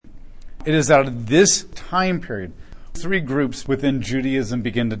It is out of this time period, three groups within Judaism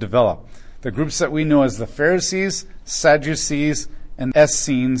begin to develop. The groups that we know as the Pharisees, Sadducees, and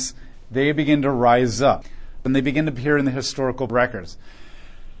Essenes, they begin to rise up, and they begin to appear in the historical records.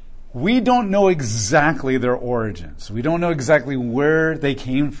 We don't know exactly their origins. We don't know exactly where they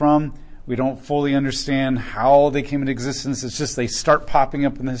came from. We don't fully understand how they came into existence. It's just they start popping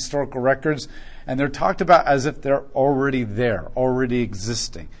up in the historical records, and they're talked about as if they're already there, already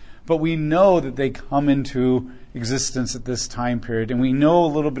existing. But we know that they come into existence at this time period, and we know a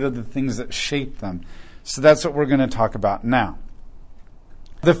little bit of the things that shape them. So that's what we're going to talk about now.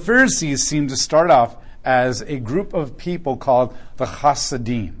 The Pharisees seem to start off as a group of people called the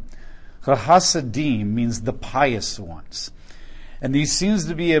Hasidim. The Hasidim means the pious ones. And these seems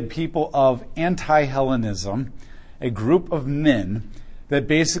to be a people of anti-Hellenism, a group of men that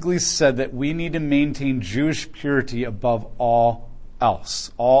basically said that we need to maintain Jewish purity above all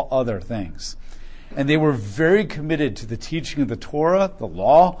else, all other things. And they were very committed to the teaching of the Torah, the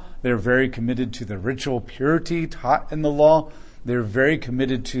law. They were very committed to the ritual purity taught in the law. They were very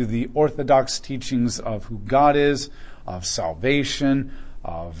committed to the orthodox teachings of who God is, of salvation,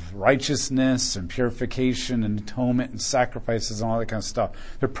 of righteousness and purification and atonement and sacrifices and all that kind of stuff.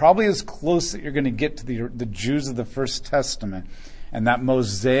 They're probably as close that you're going to get to the Jews of the First Testament and that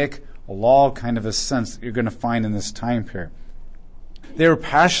Mosaic law kind of a sense that you're going to find in this time period. They were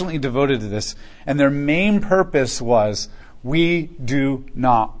passionately devoted to this, and their main purpose was, we do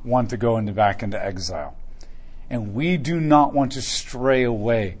not want to go back into exile. And we do not want to stray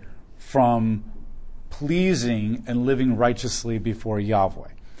away from pleasing and living righteously before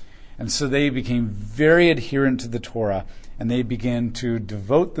Yahweh. And so they became very adherent to the Torah, and they began to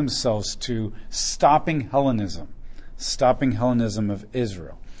devote themselves to stopping Hellenism of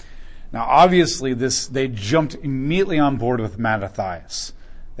Israel. Now, obviously, they jumped immediately on board with Mattathias.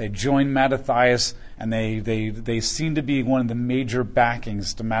 They joined Mattathias, and they seem to be one of the major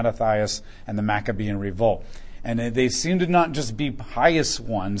backings to Mattathias and the Maccabean revolt. And they seem to not just be pious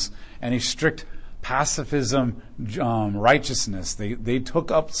ones and a strict pacifism, righteousness. They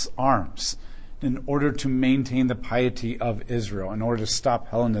took up arms in order to maintain the piety of Israel, in order to stop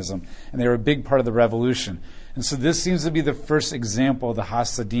Hellenism. And they were a big part of the revolution. And so this seems to be the first example of the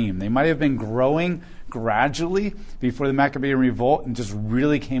Hasidim. They might have been growing gradually before the Maccabean revolt and just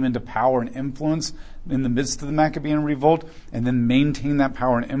really came into power and influence in the midst of the Maccabean revolt and then maintained that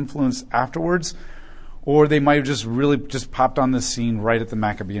power and influence afterwards. Or they might have just really just popped on the scene right at the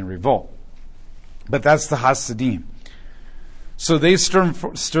Maccabean revolt. But that's the Hasidim. So they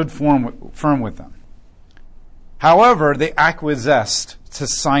stood firm with them. However, they acquiesced to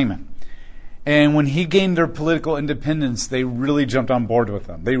Simon. And when he gained their political independence, they really jumped on board with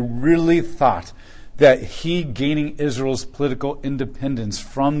him. They really thought that he gaining Israel's political independence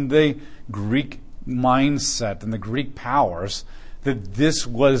from the Greek mindset and the Greek powers, that this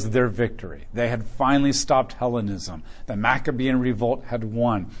was their victory. They had finally stopped Hellenism. The Maccabean revolt had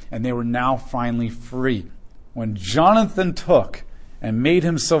won, and they were now finally free. When Jonathan took and made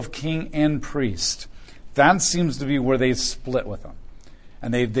himself king and priest, that seems to be where they split with him.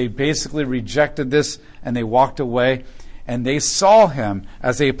 And they basically rejected this, and they walked away, and they saw him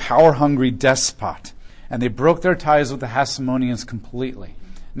as a power-hungry despot. And they broke their ties with the Hasmoneans completely.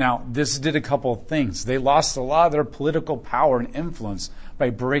 Now, this did a couple of things. They lost a lot of their political power and influence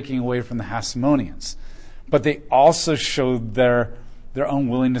by breaking away from the Hasmoneans. But they also showed their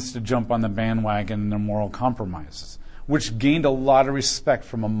unwillingness to jump on the bandwagon and their moral compromises, which gained a lot of respect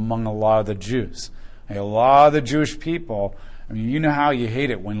from among a lot of the Jews. A lot of the Jewish people, I mean, you know how you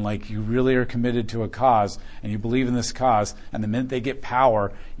hate it when you really are committed to a cause and you believe in this cause, and the minute they get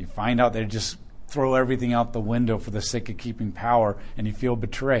power, you find out they just throw everything out the window for the sake of keeping power, and you feel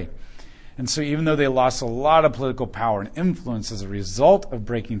betrayed. And so even though they lost a lot of political power and influence as a result of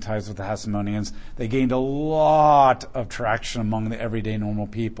breaking ties with the Hasmoneans, they gained a lot of traction among the everyday normal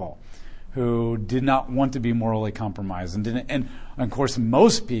people who did not want to be morally compromised and of course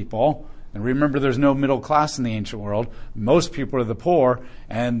most people, and remember there's no middle class in the ancient world, most people are the poor,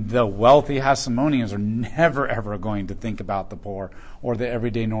 and the wealthy Hasmoneans are never ever going to think about the poor or the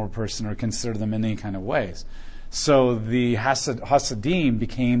everyday normal person or consider them in any kind of ways. So the Hasidim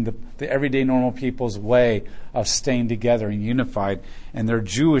became the everyday normal people's way of staying together and unified in their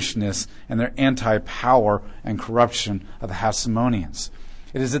Jewishness and their anti-power and corruption of the Hasmoneans.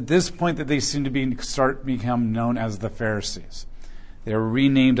 It is at this point that they seem to become known as the Pharisees. They were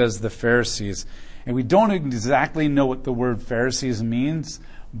renamed as the Pharisees. And we don't exactly know what the word Pharisees means,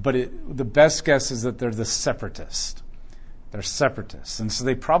 but the best guess is that they're the separatists. They're separatists. And so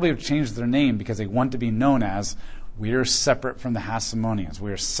they probably have changed their name because they want to be known as We are separate from the Hasmoneans.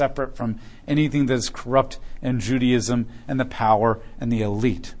 We are separate from anything that is corrupt in Judaism and the power and the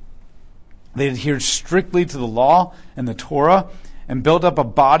elite. They adhered strictly to the law and the Torah and built up a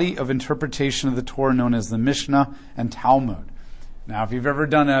body of interpretation of the Torah known as the Mishnah and Talmud. Now, if you've ever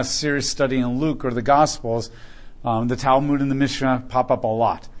done a serious study in Luke or the Gospels, the Talmud and the Mishnah pop up a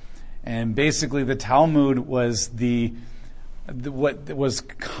lot. And basically the Talmud was what was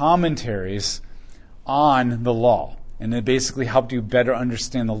commentaries on the law. And it basically helped you better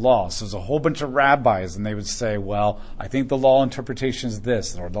understand the law. So there's a whole bunch of rabbis, and they would say, well, I think the law interpretation is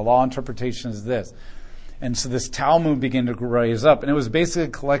this, or the law interpretation is this. And so this Talmud began to rise up, and it was basically a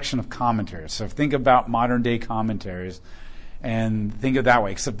collection of commentaries. So think about modern day commentaries, and think of it that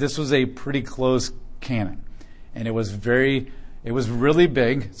way, except this was a pretty close canon. And it was really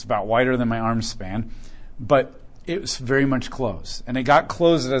big. It's about wider than my arm span, but it was very much closed. And it got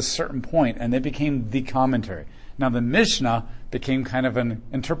closed at a certain point, and it became the commentary. Now, the Mishnah became kind of an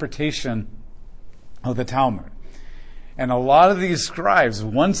interpretation of the Talmud. And a lot of these scribes,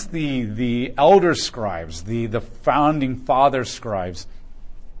 once the elder scribes, the founding father scribes,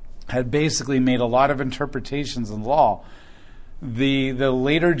 had basically made a lot of interpretations of law, the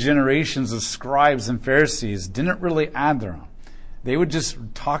later generations of scribes and Pharisees didn't really add their own. They would just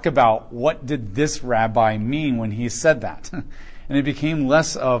talk about what did this rabbi mean when he said that. And it became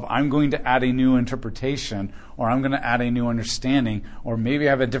less of, I'm going to add a new interpretation, or I'm going to add a new understanding, or maybe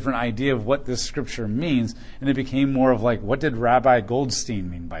I have a different idea of what this scripture means. And it became more of like, what did Rabbi Goldstein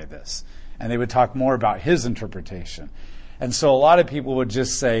mean by this? And they would talk more about his interpretation. And so a lot of people would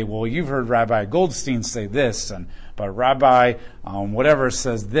just say, well, you've heard Rabbi Goldstein say this, but Rabbi whatever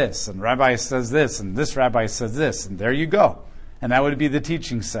says this, and Rabbi says this, and this Rabbi says this, and there you go. And that would be the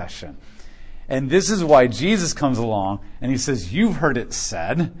teaching session. And this is why Jesus comes along and he says, you've heard it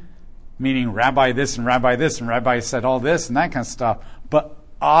said, meaning Rabbi this and Rabbi this and Rabbi said all this and that kind of stuff, but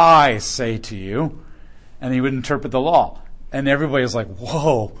I say to you, and he would interpret the law. And everybody's like,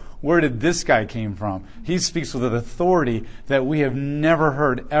 whoa, where did this guy came from? He speaks with an authority that we have never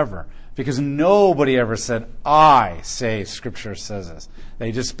heard ever, because nobody ever said, I say Scripture says this.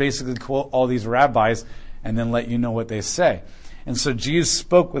 They just basically quote all these rabbis and then let you know what they say. And so Jesus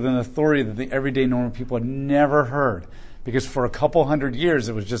spoke with an authority that the everyday normal people had never heard. Because for a couple hundred years,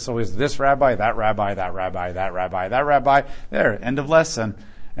 it was just always this rabbi, that rabbi, that rabbi, that rabbi, that rabbi. There, end of lesson.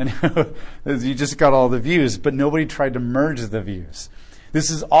 And you just got all the views, but nobody tried to merge the views.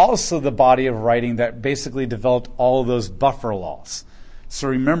 This is also the body of writing that basically developed all of those buffer laws. So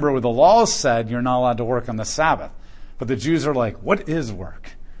remember, what the law said, you're not allowed to work on the Sabbath. But the Jews are like, what is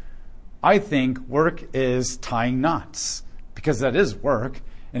work? I think work is tying knots, because that is work.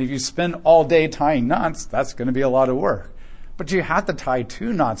 And if you spend all day tying knots, that's going to be a lot of work. But you have to tie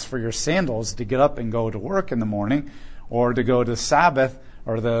 2 knots for your sandals to get up and go to work in the morning, or to go to Sabbath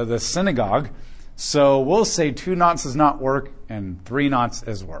or the synagogue. So we'll say 2 knots is not work and 3 knots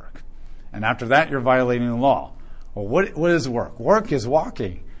is work. And after that, you're violating the law. Well, what is work? Work is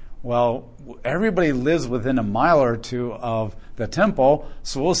walking. Well, everybody lives within a mile or 2 of the temple,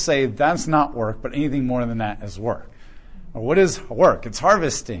 so we'll say that's not work, but anything more than that is work. Well, what is work? It's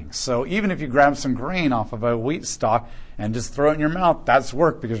harvesting. So even if you grab some grain off of a wheat stalk and just throw it in your mouth, that's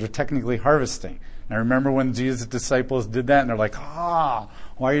work, because you're technically harvesting. And I remember when Jesus' disciples did that, and they're like, why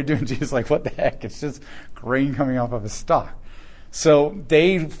are you doing? Jesus like, what the heck? It's just grain coming off of a stalk. So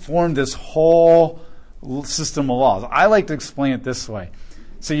they formed this whole system of laws. I like to explain it this way.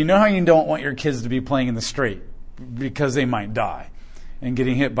 So you know how you don't want your kids to be playing in the street because they might die and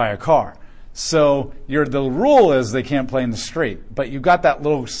getting hit by a car. So the rule is they can't play in the street, but you've got that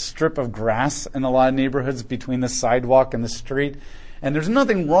little strip of grass in a lot of neighborhoods between the sidewalk and the street, and there's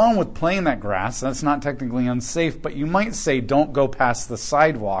nothing wrong with playing that grass. That's not technically unsafe, but you might say don't go past the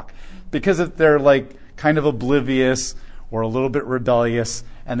sidewalk, because if they're like kind of oblivious or a little bit rebellious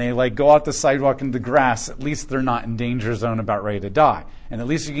and they like go out the sidewalk into the grass, at least they're not in danger zone about ready to die. And at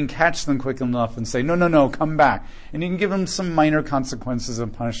least you can catch them quick enough and say, no, come back. And you can give them some minor consequences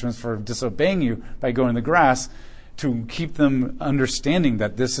and punishments for disobeying you by going in the grass to keep them understanding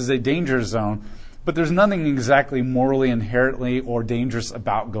that this is a danger zone. But there's nothing exactly morally, inherently, or dangerous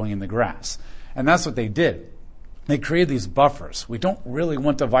about going in the grass. And that's what they did. They created these buffers. We don't really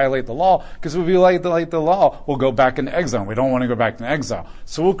want to violate the law, because if we violate the law, we'll go back into exile. We don't want to go back into exile.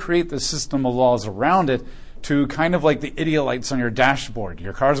 So we'll create the system of laws around it to kind of like the idiot lights on your dashboard.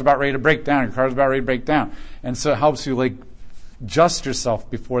 Your car's about ready to break down. Your car's about ready to break down. And so it helps you like adjust yourself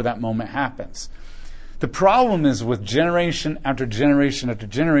before that moment happens. The problem is with generation after generation after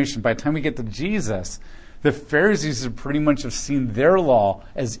generation, by the time we get to Jesus, the Pharisees pretty much have seen their law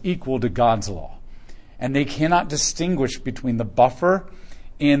as equal to God's law. And they cannot distinguish between the buffer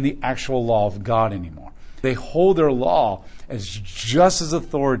and the actual law of God anymore. They hold their law as just as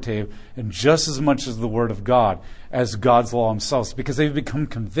authoritative and just as much as the Word of God as God's law themselves, because they've become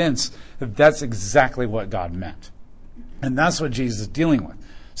convinced that that's exactly what God meant. And that's what Jesus is dealing with.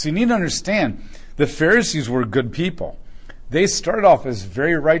 So you need to understand, the Pharisees were good people. They started off as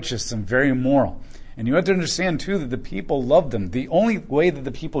very righteous and very moral. And you have to understand, too, that the people loved them. The only way that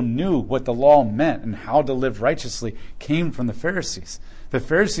the people knew what the law meant and how to live righteously came from the Pharisees. The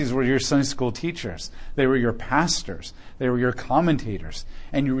Pharisees were your Sunday school teachers. They were your pastors. They were your commentators.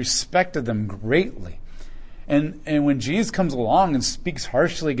 And you respected them greatly. And when Jesus comes along and speaks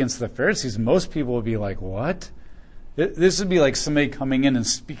harshly against the Pharisees, most people would be like, what? This would be like somebody coming in and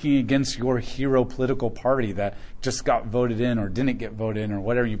speaking against your hero political party that just got voted in or didn't get voted in or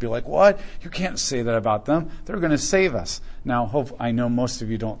whatever. You'd be like, what? You can't say that about them. They're going to save us. Now, I know most of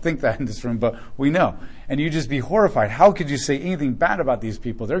you don't think that in this room, but we know. And you'd just be horrified. How could you say anything bad about these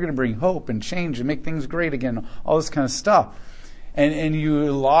people? They're going to bring hope and change and make things great again, all this kind of stuff. And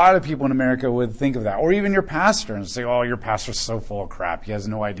a lot of people in America would think of that. Or even your pastor and say, oh, your pastor's so full of crap. He has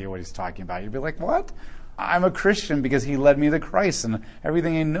no idea what he's talking about. You'd be like, what? I'm a Christian because he led me to Christ, and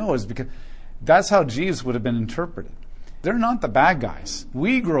everything I know is because that's how Jesus would have been interpreted. They're not the bad guys.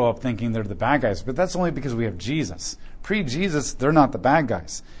 We grow up thinking they're the bad guys, but that's only because we have Jesus. Pre-Jesus, they're not the bad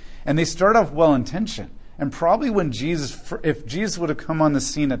guys. And they start off well-intentioned. And probably if Jesus would have come on the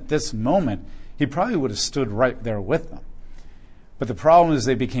scene at this moment, he probably would have stood right there with them. But the problem is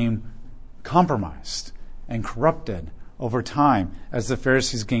they became compromised and corrupted over time as the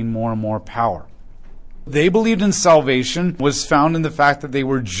Pharisees gained more and more power. They believed in salvation was found in the fact that they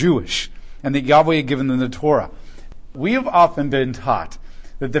were Jewish and that Yahweh had given them the Torah. We have often been taught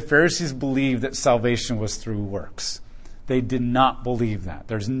that the Pharisees believed that salvation was through works. They did not believe that.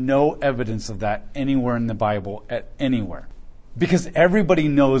 There's no evidence of that anywhere in the Bible, anywhere. Because everybody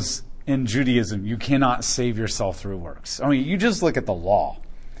knows in Judaism you cannot save yourself through works. I mean, you just look at the law,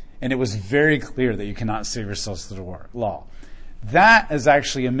 and it was very clear that you cannot save yourself through the law. That is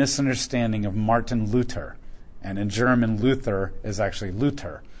actually a misunderstanding of Martin Luther. And in German, Luther is actually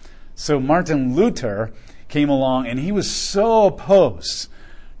Luther. So Martin Luther came along, and he was so opposed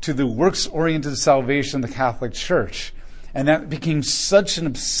to the works-oriented salvation of the Catholic Church. And that became such an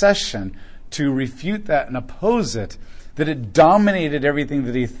obsession to refute that and oppose it, that it dominated everything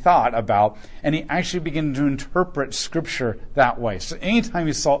that he thought about, and he actually began to interpret Scripture that way. So anytime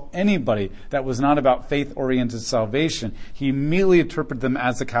he saw anybody that was not about faith-oriented salvation, he immediately interpreted them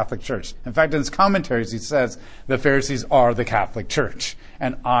as the Catholic Church. In fact, in his commentaries, he says, the Pharisees are the Catholic Church,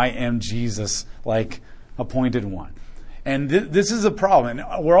 and I am Jesus, like appointed one. And this is a problem,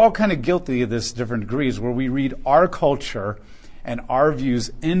 and we're all kind of guilty of this to different degrees, where we read our culture and our views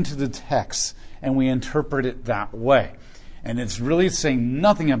into the text, and we interpret it that way. And it's really saying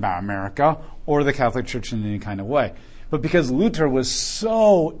nothing about America or the Catholic Church in any kind of way. But because Luther was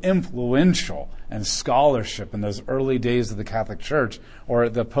so influential in scholarship in those early days of the Catholic Church, or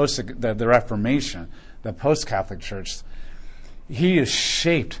the Reformation, the post-Catholic Church, he has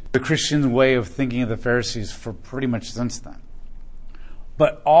shaped the Christian way of thinking of the Pharisees for pretty much since then.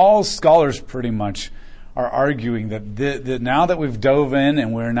 But all scholars pretty much are arguing that now that we've dove in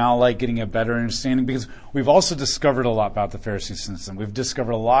and we're now like getting a better understanding, because we've also discovered a lot about the Pharisees since then. We've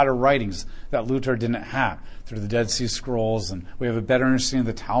discovered a lot of writings that Luther didn't have through the Dead Sea Scrolls, and we have a better understanding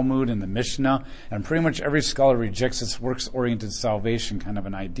of the Talmud and the Mishnah, and pretty much every scholar rejects this works-oriented salvation kind of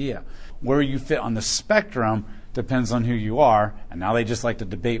an idea. Where you fit on the spectrum depends on who you are, and now they just like to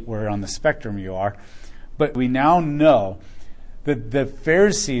debate where on the spectrum you are. But we now know that the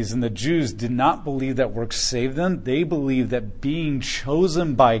Pharisees and the Jews did not believe that works saved them. They believed that being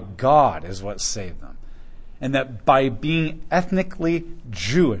chosen by God is what saved them. And that by being ethnically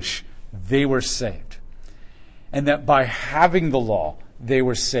Jewish, they were saved. And that by having the law, they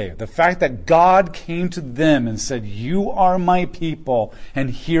were saved. The fact that God came to them and said, you are my people, and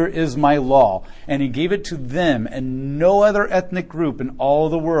here is my law, and he gave it to them and no other ethnic group in all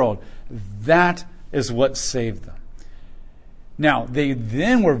the world, that is what saved them. Now, they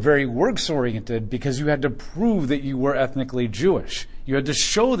then were very works-oriented because you had to prove that you were ethnically Jewish. You had to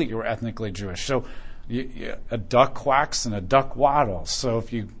show that you were ethnically Jewish. So a duck quacks and a duck waddles. So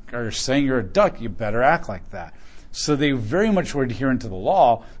if you are saying you're a duck, you better act like that. So they very much were adherent to the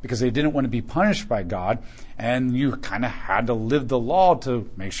law because they didn't want to be punished by God, and you kind of had to live the law to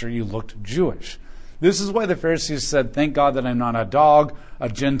make sure you looked Jewish. This is why the Pharisees said, thank God that I'm not a dog, a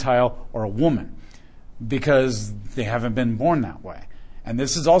Gentile, or a woman, because they haven't been born that way. And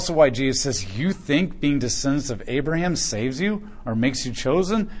this is also why Jesus says, you think being descendants of Abraham saves you or makes you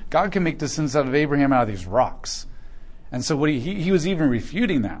chosen? God can make descendants out of Abraham out of these rocks. And so what he was even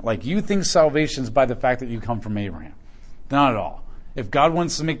refuting that. Like, you think salvation is by the fact that you come from Abraham. Not at all. If God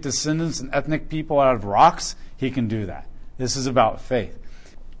wants to make descendants and ethnic people out of rocks, he can do that. This is about faith.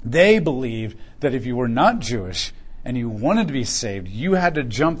 They believed that if you were not Jewish and you wanted to be saved, you had to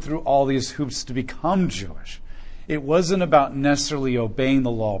jump through all these hoops to become Jewish. It wasn't about necessarily obeying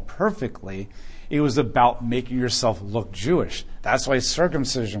the law perfectly. It was about making yourself look Jewish. That's why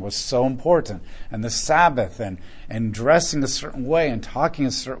circumcision was so important, and the Sabbath, and dressing a certain way and talking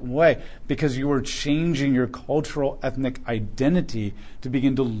a certain way, because you were changing your cultural ethnic identity to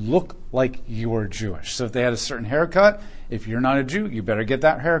begin to look like you were Jewish. So if they had a certain haircut, if you're not a Jew, you better get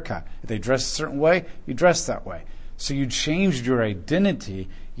that haircut. If they dress a certain way, you dress that way. So you changed your identity.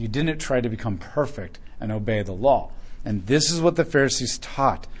 You didn't try to become perfect and obey the law. And this is what the Pharisees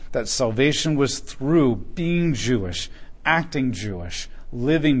taught, that salvation was through being Jewish, acting Jewish,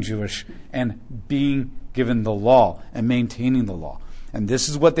 living Jewish, and being given the law and maintaining the law. And this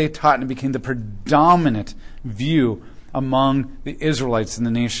is what they taught, and it became the predominant view among the Israelites in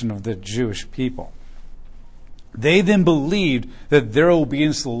the nation of the Jewish people. They then believed that their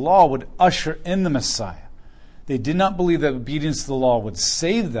obedience to the law would usher in the Messiah. They did not believe that obedience to the law would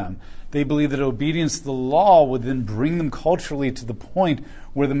save them. They believed that obedience to the law would then bring them culturally to the point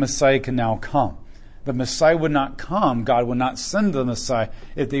where the Messiah can now come. The Messiah would not come, God would not send the Messiah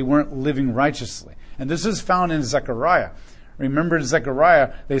if they weren't living righteously. And this is found in Zechariah. Remember in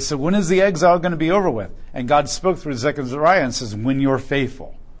Zechariah, they said, when is the exile going to be over with? And God spoke through Zechariah and says, when you're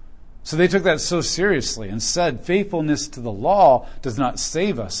faithful. So they took that so seriously and said, faithfulness to the law does not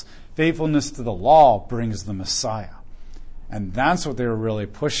save us. Faithfulness to the law brings the Messiah. And that's what they were really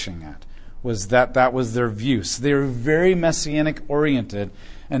pushing at, was that was their view. So they were very messianic oriented,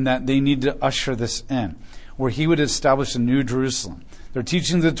 and that they need to usher this in, where he would establish a new Jerusalem. Their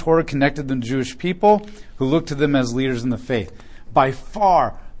teaching of the Torah connected the Jewish people, who looked to them as leaders in the faith. By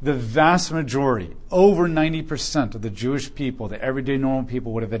far, the vast majority, over 90% of the Jewish people, the everyday normal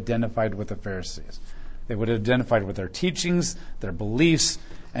people, would have identified with the Pharisees. They would have identified with their teachings, their beliefs,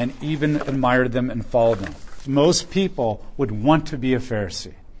 and even admired them and followed them. Most people would want to be a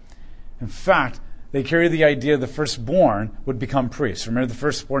Pharisee. In fact, they carry the idea the firstborn would become priests. Remember, the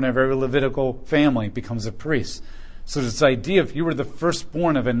firstborn of every Levitical family becomes a priest. So this idea, if you were the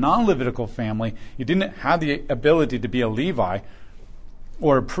firstborn of a non-Levitical family, you didn't have the ability to be a Levi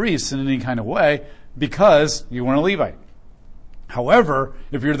or a priest in any kind of way because you weren't a Levite. However,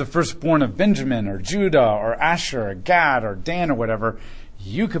 if you're the firstborn of Benjamin or Judah or Asher or Gad or Dan or whatever,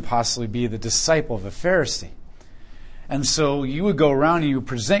 you could possibly be the disciple of a Pharisee. And so you would go around and you would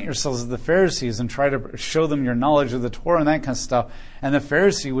present yourselves as the Pharisees and try to show them your knowledge of the Torah and that kind of stuff. And the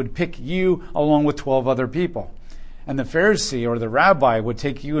Pharisee would pick you along with 12 other people. And the Pharisee or the rabbi would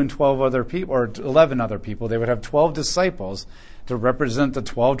take you and 12 other people, or 11 other people. They would have 12 disciples to represent the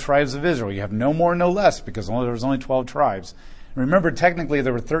 12 tribes of Israel. You have no more, no less, because there was only 12 tribes. Remember, technically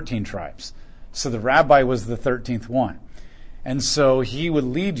there were 13 tribes. So the rabbi was the 13th one. And so he would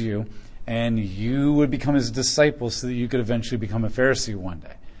lead you, and you would become his disciple so that you could eventually become a Pharisee one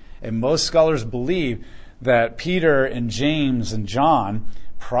day. And most scholars believe that Peter and James and John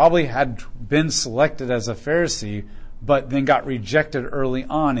probably had been selected as a Pharisee, but then got rejected early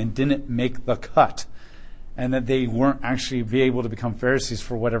on and didn't make the cut. And that they weren't actually be able to become Pharisees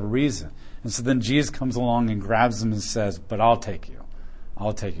for whatever reason. And so then Jesus comes along and grabs them and says, but I'll take you.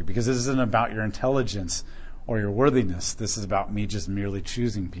 I'll take you. Because this isn't about your intelligence or your worthiness. This is about me just merely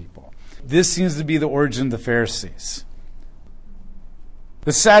choosing people. This seems to be the origin of the Pharisees.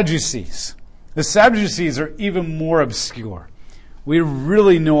 The Sadducees. The Sadducees are even more obscure. We have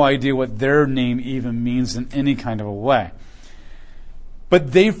really no idea what their name even means in any kind of a way.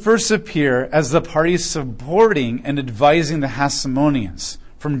 But they first appear as the party supporting and advising the Hasmoneans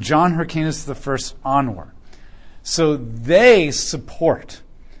from John Hyrcanus I onward. So they support.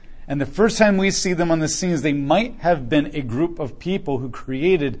 And the first time we see them on the scenes, they might have been a group of people who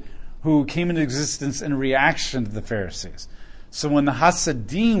came into existence in reaction to the Pharisees. So when the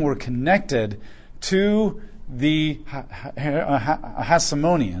Hasidim were connected to the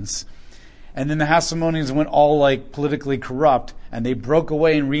Hasmoneans, and then the Hasmoneans went all like politically corrupt, and they broke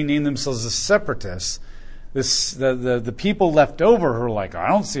away and renamed themselves the Separatists. The people left over who were like, I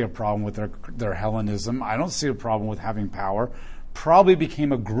don't see a problem with their Hellenism. I don't see a problem with having power. Probably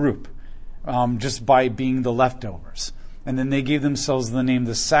became a group just by being the leftovers. And then they gave themselves the name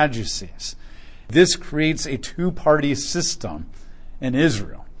the Sadducees. This creates a two-party system in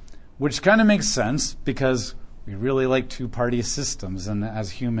Israel, which kind of makes sense because We really like two-party systems and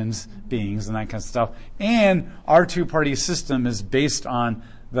as humans beings and that kind of stuff. And our two-party system is based on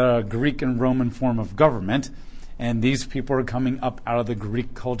the Greek and Roman form of government. And these people are coming up out of the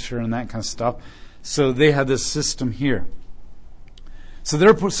Greek culture and that kind of stuff. So they had this system here. So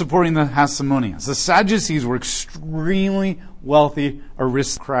they're supporting the Hasmoneans. The Sadducees were extremely wealthy,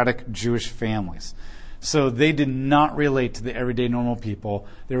 aristocratic Jewish families. So they did not relate to the everyday normal people.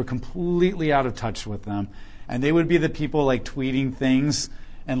 They were completely out of touch with them. And they would be the people like tweeting things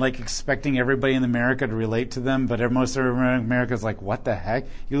and like expecting everybody in America to relate to them. But most of America is like, what the heck?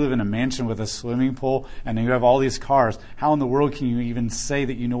 You live in a mansion with a swimming pool and you have all these cars. How in the world can you even say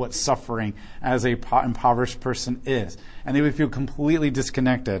that you know what suffering as a impoverished person is? And they would feel completely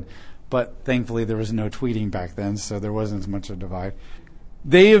disconnected. But thankfully there was no tweeting back then, so there wasn't as much of a divide.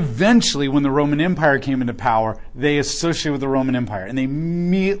 They eventually, when the Roman Empire came into power, they associated with the Roman Empire. And they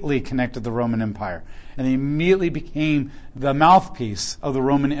immediately connected the Roman Empire. And they immediately became the mouthpiece of the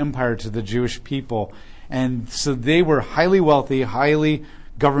Roman Empire to the Jewish people. And so they were highly wealthy, highly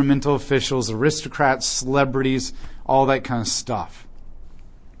governmental officials, aristocrats, celebrities, all that kind of stuff.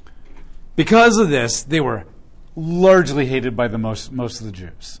 Because of this, they were largely hated by most of the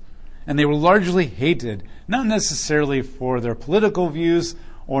Jews. And they were largely hated, not necessarily for their political views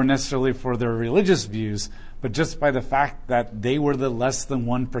or necessarily for their religious views, but just by the fact that they were the less than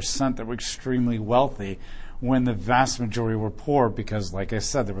 1% that were extremely wealthy when the vast majority were poor because, like I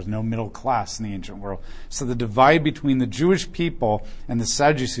said, there was no middle class in the ancient world. So the divide between the Jewish people and the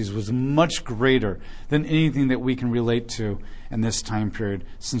Sadducees was much greater than anything that we can relate to in this time period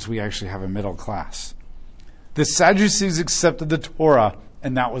since we actually have a middle class. The Sadducees accepted the Torah,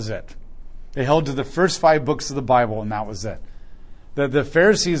 and that was it. They held to the first 5 books of the Bible, and that was it. The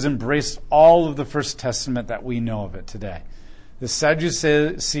Pharisees embraced all of the First Testament that we know of it today. The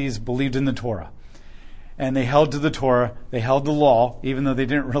Sadducees believed in the Torah. And they held to the Torah. They held the law, even though they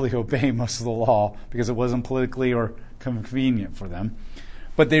didn't really obey most of the law because it wasn't politically or convenient for them.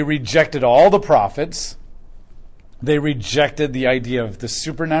 But they rejected all the prophets. They rejected the idea of the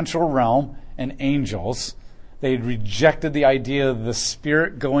supernatural realm and angels. They rejected the idea of the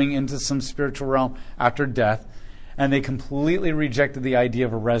spirit going into some spiritual realm after death. And they completely rejected the idea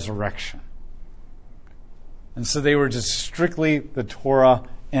of a resurrection. And so they were just strictly the Torah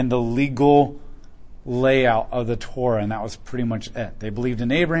and the legal layout of the Torah, and that was pretty much it. They believed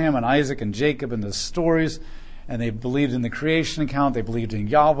in Abraham and Isaac and Jacob and the stories, and they believed in the creation account. They believed in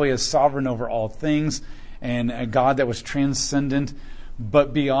Yahweh as sovereign over all things and a God that was transcendent.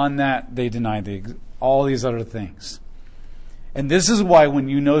 But beyond that, they denied all these other things. And this is why when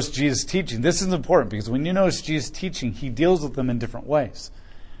you notice Jesus teaching, this is important because when you notice Jesus teaching, he deals with them in different ways.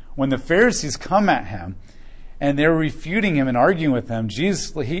 When the Pharisees come at him and they're refuting him and arguing with him,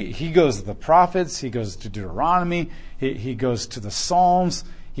 Jesus, he goes to the prophets, he goes to Deuteronomy, he goes to the Psalms,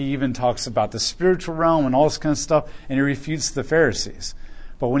 he even talks about the spiritual realm and all this kind of stuff, and he refutes the Pharisees.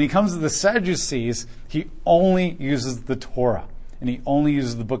 But when he comes to the Sadducees, he only uses the Torah, and he only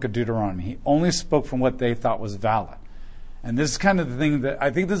uses the book of Deuteronomy. He only spoke from what they thought was valid. And this is kind of the thing that I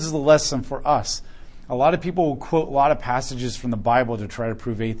think this is the lesson for us. A lot of people will quote a lot of passages from the Bible to try to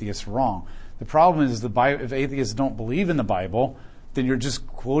prove atheists wrong. The problem is if atheists don't believe in the Bible, then you're just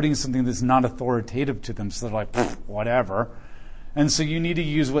quoting something that's not authoritative to them. So they're like, whatever. And so you need to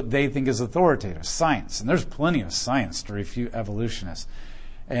use what they think is authoritative, science. And there's plenty of science to refute evolutionists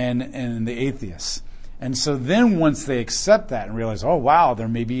and the atheists. And so then once they accept that and realize, oh, wow, there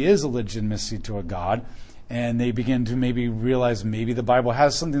maybe is a legitimacy to a God, and they begin to maybe realize maybe the Bible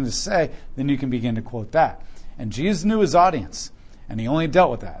has something to say, then you can begin to quote that. And Jesus knew his audience, and he only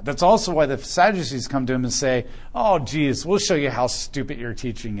dealt with that. That's also why the Sadducees come to him and say, oh, Jesus, we'll show you how stupid your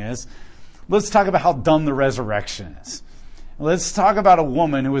teaching is. Let's talk about how dumb the resurrection is. Let's talk about a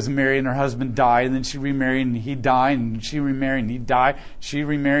woman who was married and her husband died, and then she remarried and he died, and she remarried and he died, she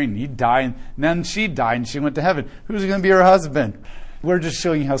remarried and he died, and then she died and she went to heaven. Who's going to be her husband? We're just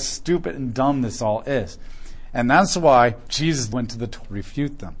showing you how stupid and dumb this all is. And that's why Jesus went to to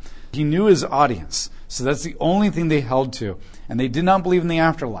refute them. He knew his audience. So that's the only thing they held to. And they did not believe in the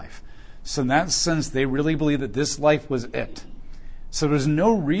afterlife. So in that sense, they really believed that this life was it. So there's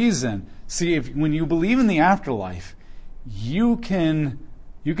no reason. See, when you believe in the afterlife, you can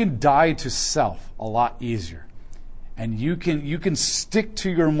die to self a lot easier. And you can stick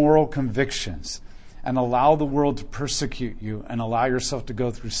to your moral convictions and allow the world to persecute you and allow yourself to go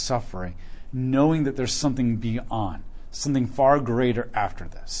through suffering, knowing that there's something beyond, something far greater after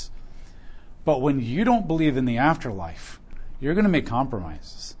this. But when you don't believe in the afterlife, you're going to make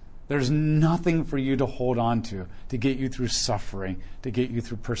compromises. There's nothing for you to hold on to get you through suffering, to get you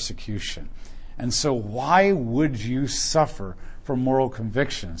through persecution. And so why would you suffer for moral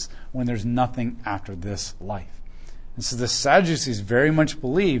convictions when there's nothing after this life? And so the Sadducees very much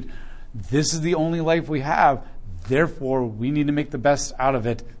believed this is the only life we have, therefore we need to make the best out of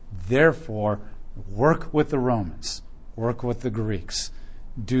it. Therefore, work with the Romans, work with the Greeks,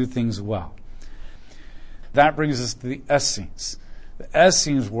 do things well. That brings us to the Essenes. The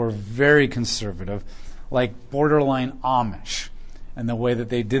Essenes were very conservative, like borderline Amish, in the way that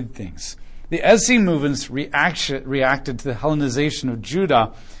they did things. The Essene movements reacted to the Hellenization of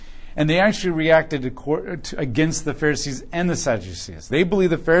Judah, and they actually reacted against the Pharisees and the Sadducees. They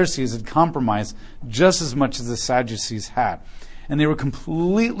believed the Pharisees had compromised just as much as the Sadducees had. And they were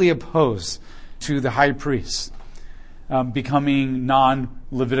completely opposed to the high priests becoming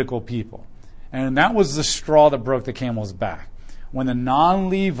non-Levitical people. And that was the straw that broke the camel's back. When the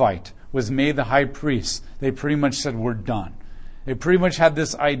non-Levite was made the high priest, they pretty much said, we're done. They pretty much had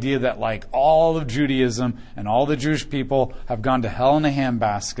this idea that like all of Judaism and all the Jewish people have gone to hell in a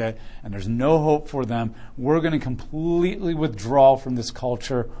handbasket and there's no hope for them. We're going to completely withdraw from this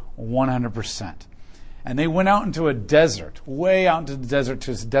culture 100%. And they went out into a desert, way out into the desert,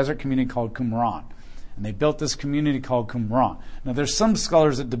 to this desert community called Qumran. And they built this community called Qumran. Now there's some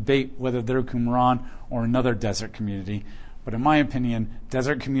scholars that debate whether they're Qumran or another desert community. But in my opinion,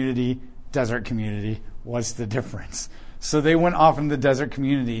 desert community, what's the difference? So they went off into the desert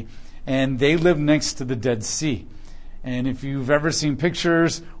community, and they lived next to the Dead Sea. And if you've ever seen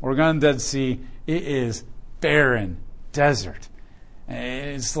pictures or gone to the Dead Sea, it is barren desert.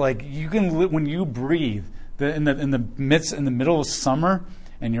 It's like you can live, when you breathe in the middle of summer,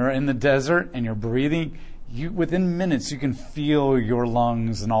 and you're in the desert and you're breathing. Within minutes you can feel your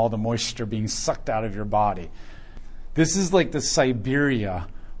lungs and all the moisture being sucked out of your body. This is like the Siberia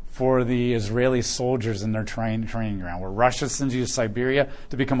for the Israeli soldiers in their training ground. Where Russia sends you to Siberia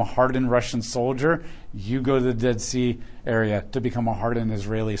to become a hardened Russian soldier, you go to the Dead Sea area to become a hardened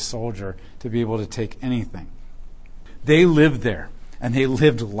Israeli soldier to be able to take anything. They lived there, and they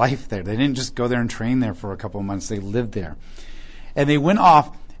lived life there. They didn't just go there and train there for a couple of months. They lived there. And they went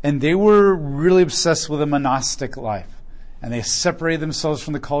off, and they were really obsessed with a monastic life. And they separated themselves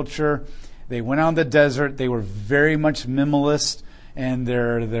from the culture. They went out in the desert. They were very much minimalist, and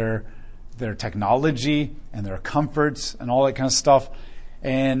their technology and their comforts and all that kind of stuff.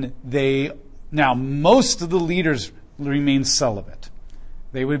 And now most of the leaders remained celibate.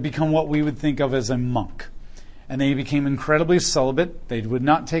 They would become what we would think of as a monk. And they became incredibly celibate. They would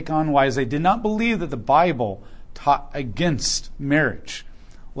not take on wives. They did not believe that the Bible taught against marriage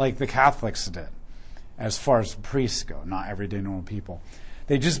like the Catholics did, as far as priests go, not everyday normal people.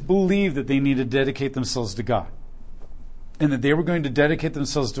 They just believed that they needed to dedicate themselves to God, and that they were going to dedicate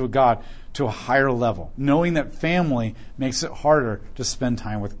themselves to a God to a higher level, knowing that family makes it harder to spend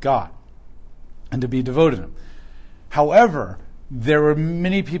time with God and to be devoted to Him. However, there were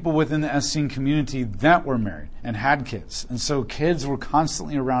many people within the Essene community that were married and had kids. And so kids were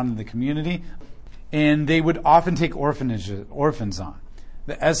constantly around in the community, and they would often take orphans on.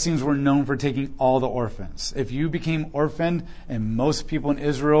 The Essenes were known for taking all the orphans. If you became orphaned, and most people in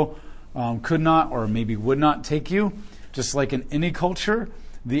Israel could not or maybe would not take you, just like in any culture,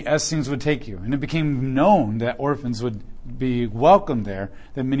 the Essenes would take you. And it became known that orphans would be welcome there,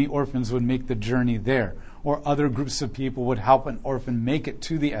 that many orphans would make the journey there, or other groups of people would help an orphan make it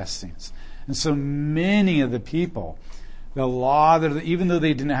to the Essenes. And so many of the people, the law, even though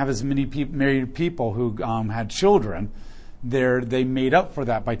they didn't have as many married people who had children, they made up for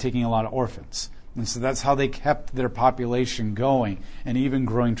that by taking a lot of orphans. And so that's how they kept their population going and even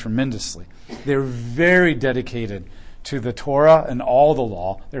growing tremendously. They're very dedicated to the Torah and all the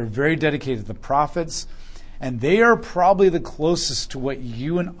law. They're very dedicated to the prophets. And they are probably the closest to what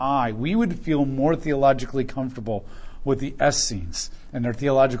you and we would feel more theologically comfortable with the Essenes and their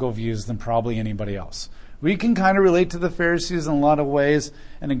theological views than probably anybody else. We can kind of relate to the Pharisees in a lot of ways,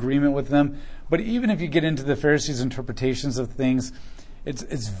 in agreement with them. But even if you get into the Pharisees' interpretations of things,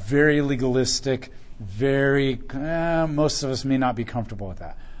 it's very legalistic, most of us may not be comfortable with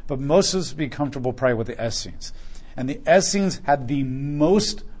that. But most of us would be comfortable probably with the Essenes. And the Essenes had the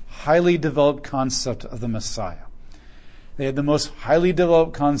most highly developed concept of the Messiah. They had the most highly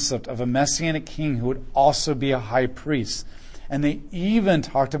developed concept of a messianic king who would also be a high priest. And they even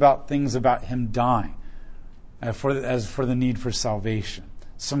talked about things about him dying as for the need for salvation,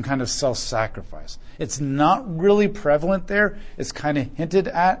 some kind of self-sacrifice. It's not really prevalent there. It's kind of hinted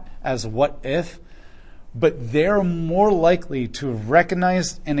at as what if. But they're more likely to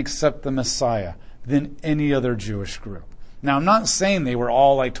recognize and accept the Messiah than any other Jewish group. Now, I'm not saying they were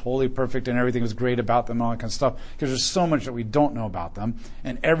all like totally perfect and everything was great about them and all that kind of stuff, because there's so much that we don't know about them,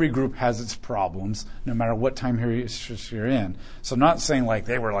 and every group has its problems, no matter what time you're in. So I'm not saying like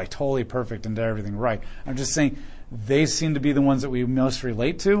they were like totally perfect and did everything right. I'm just saying they seem to be the ones that we most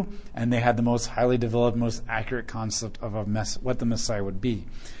relate to, and they had the most highly developed, most accurate concept of what the Messiah would be.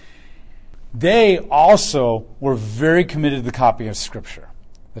 They also were very committed to the copy of Scripture,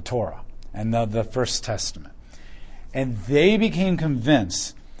 the Torah, and the First Testament. And they became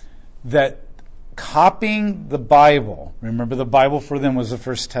convinced that copying the Bible, remember the Bible for them was the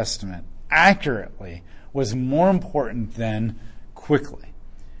First Testament, accurately was more important than quickly.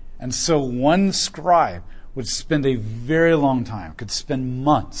 And so one scribe would spend a very long time, could spend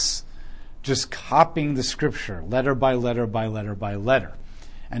months, just copying the Scripture, letter by letter by letter by letter,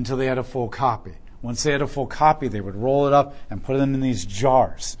 until they had a full copy. Once they had a full copy, they would roll it up and put them in these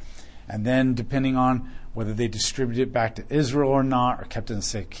jars. And then, depending on whether they distributed it back to Israel or not, or kept it in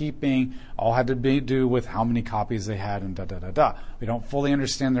safekeeping, all had to do with how many copies they had and da-da-da-da. We don't fully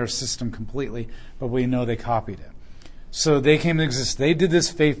understand their system completely, but we know they copied it. So they came to exist. They did this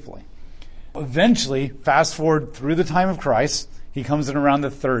faithfully. Eventually, fast forward through the time of Christ, he comes in around the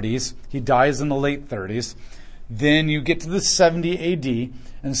 30s. He dies in the late 30s. Then you get to the 70 A.D.,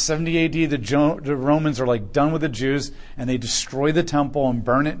 and 70 A.D., the Romans are like done with the Jews, and they destroy the temple and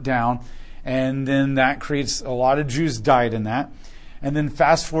burn it down. And then that creates a lot of Jews died in that. And then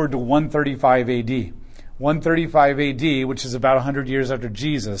fast forward to 135 A.D. 135 A.D., which is about 100 years after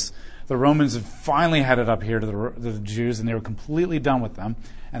Jesus, the Romans had finally had it up here to the Jews, and they were completely done with them.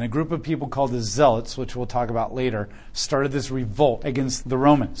 And a group of people called the Zealots, which we'll talk about later, started this revolt against the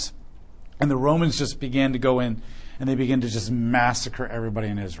Romans. And the Romans just began to go in, and they began to just massacre everybody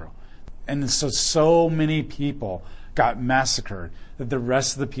in Israel. And so many people got massacred that the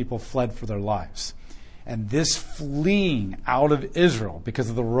rest of the people fled for their lives. And this fleeing out of Israel because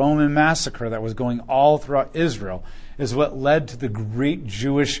of the Roman massacre that was going all throughout Israel is what led to the great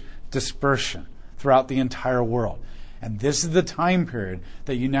Jewish dispersion throughout the entire world. And this is the time period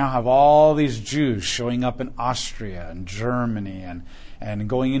that you now have all these Jews showing up in Austria and Germany and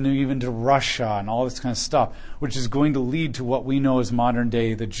going into even to Russia and all this kind of stuff, which is going to lead to what we know as modern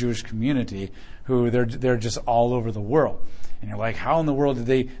day the Jewish community, who they're just all over the world. And you're like, how in the world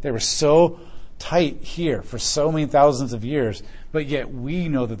did they were so tight here for so many thousands of years, but yet we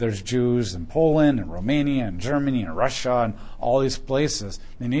know that there's Jews in Poland and Romania and Germany and Russia and all these places,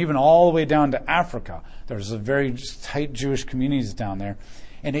 and even all the way down to Africa. There's a very tight Jewish communities down there,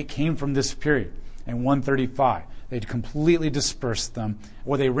 and it came from this period in 135. They'd completely dispersed them,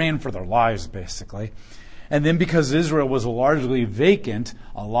 or they ran for their lives, basically. And then because Israel was largely vacant,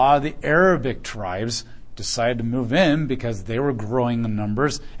 a lot of the Arabic tribes decided to move in because they were growing in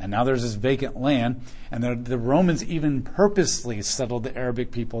numbers, and now there's this vacant land. And the Romans even purposely settled the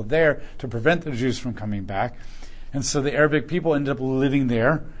Arabic people there to prevent the Jews from coming back. And so the Arabic people ended up living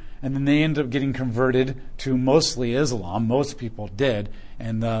there, and then they ended up getting converted to mostly Islam. Most people did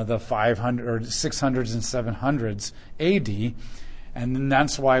in the 500 or 600s and 700s A.D., and then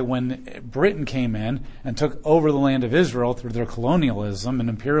that's why when Britain came in and took over the land of Israel through their colonialism and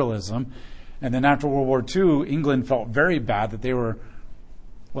imperialism, and then after World War II, England felt very bad that a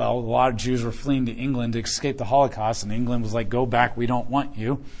lot of Jews were fleeing to England to escape the Holocaust, and England was like, go back, we don't want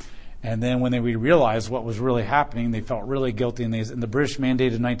you. And then when they realized what was really happening, they felt really guilty, and the British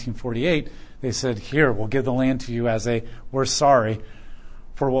mandated in 1948, they said, here, we'll give the land to you we're sorry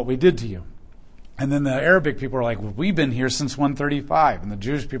for what we did to you. And then the Arabic people are like, well, we've been here since 135. And the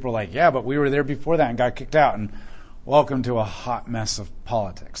Jewish people are like, yeah, but we were there before that and got kicked out. And welcome to a hot mess of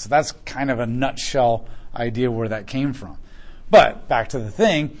politics. So that's kind of a nutshell idea where that came from. But back to the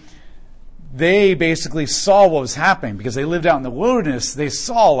thing, they basically saw what was happening because they lived out in the wilderness. They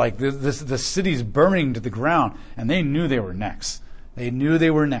saw like the cities burning to the ground, and they knew they were next. They knew they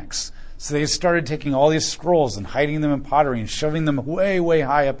were next. So they started taking all these scrolls and hiding them in pottery and shoving them way, way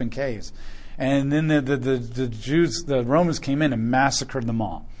high up in caves. And then the Jews, the Romans came in and massacred them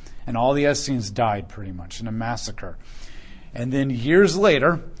all. And all the Essenes died pretty much in a massacre. And then years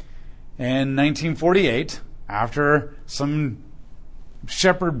later, in 1948, after some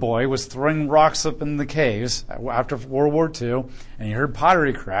shepherd boy was throwing rocks up in the caves after World War II, and he heard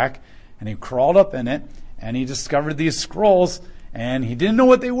pottery crack, and he crawled up in it, and he discovered these scrolls, and he didn't know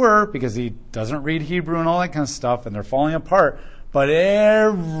what they were because he doesn't read Hebrew and all that kind of stuff, and they're falling apart. But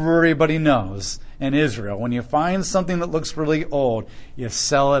everybody knows in Israel, when you find something that looks really old, you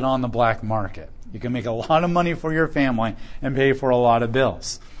sell it on the black market. You can make a lot of money for your family and pay for a lot of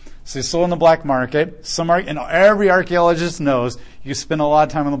bills. So you sold on the black market. And every archaeologist knows you spend a lot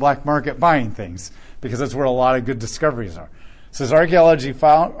of time on the black market buying things because that's where a lot of good discoveries are. So his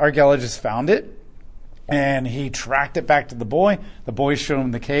archaeologist found it, and he tracked it back to the boy. The boy showed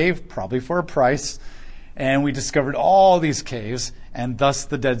him the cave, probably for a price, and we discovered all these caves, and thus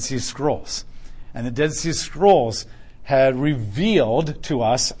the Dead Sea Scrolls. And the Dead Sea Scrolls had revealed to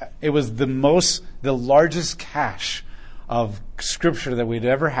us, it was the largest cache of scripture that we'd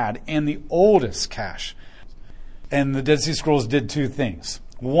ever had, and the oldest cache. And the Dead Sea Scrolls did two things.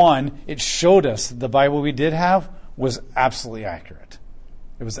 One, it showed us that the Bible we did have was absolutely accurate.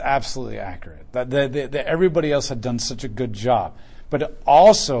 It was absolutely accurate. That everybody else had done such a good job. But it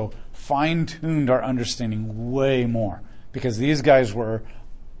also fine-tuned our understanding way more, because these guys were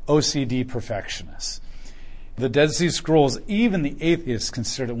OCD perfectionists. The Dead Sea Scrolls, even the atheists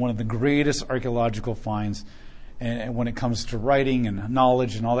considered it one of the greatest archaeological finds, and when it comes to writing and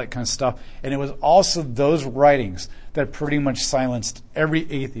knowledge and all that kind of stuff. And it was also those writings that pretty much silenced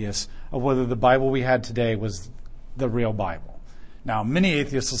every atheist of whether the Bible we had today was the real Bible. Now, many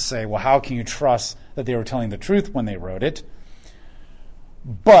atheists will say, well, how can you trust that they were telling the truth when they wrote it?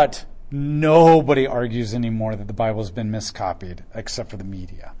 But nobody argues anymore that the Bible has been miscopied except for the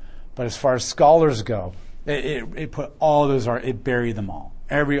media. But as far as scholars go, it put all those, it buried them all.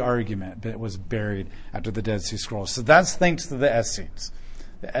 Every argument that was buried after the Dead Sea Scrolls. So that's thanks to the Essenes.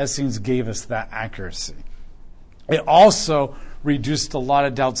 The Essenes gave us that accuracy. It also reduced a lot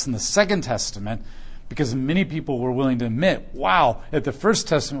of doubts in the Second Testament, because many people were willing to admit, wow, if the First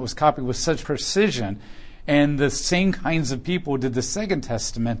Testament was copied with such precision, and the same kinds of people did the Second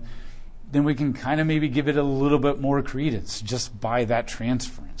Testament, then we can kind of maybe give it a little bit more credence just by that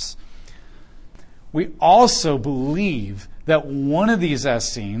transference. We also believe that one of these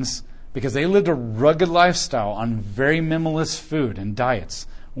Essenes, because they lived a rugged lifestyle on very minimalist food and diets,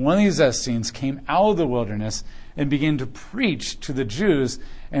 one of these Essenes came out of the wilderness and began to preach to the Jews,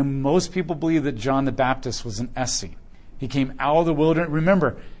 and most people believe that John the Baptist was an Essene. He came out of the wilderness.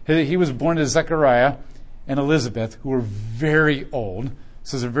 Remember, he was born to Zechariah and Elizabeth, who were very old,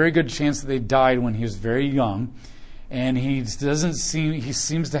 so there's a very good chance that they died when he was very young. And he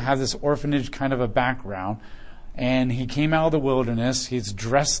seems to have this orphanage kind of a background. And he came out of the wilderness. He's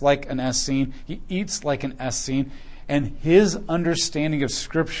dressed like an Essene. He eats like an Essene. And his understanding of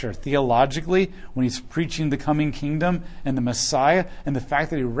Scripture theologically, when he's preaching the coming kingdom and the Messiah, and the fact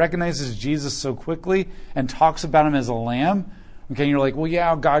that he recognizes Jesus so quickly and talks about him as a lamb, okay, and you're like, well,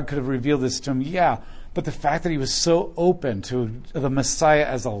 yeah, God could have revealed this to him. Yeah, but the fact that he was so open to the Messiah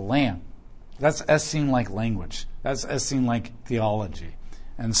as a lamb, that's Essene-like language. That's Essene-like theology.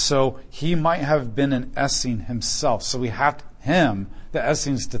 And so he might have been an Essene himself. So we have him, the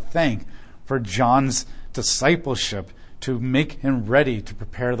Essenes, to thank for John's discipleship to make him ready to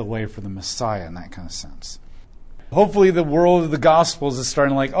prepare the way for the Messiah in that kind of sense. Hopefully the world of the Gospels is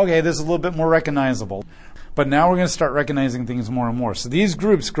starting like, okay, this is a little bit more recognizable. But now we're going to start recognizing things more and more. So these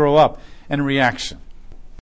groups grow up in reaction.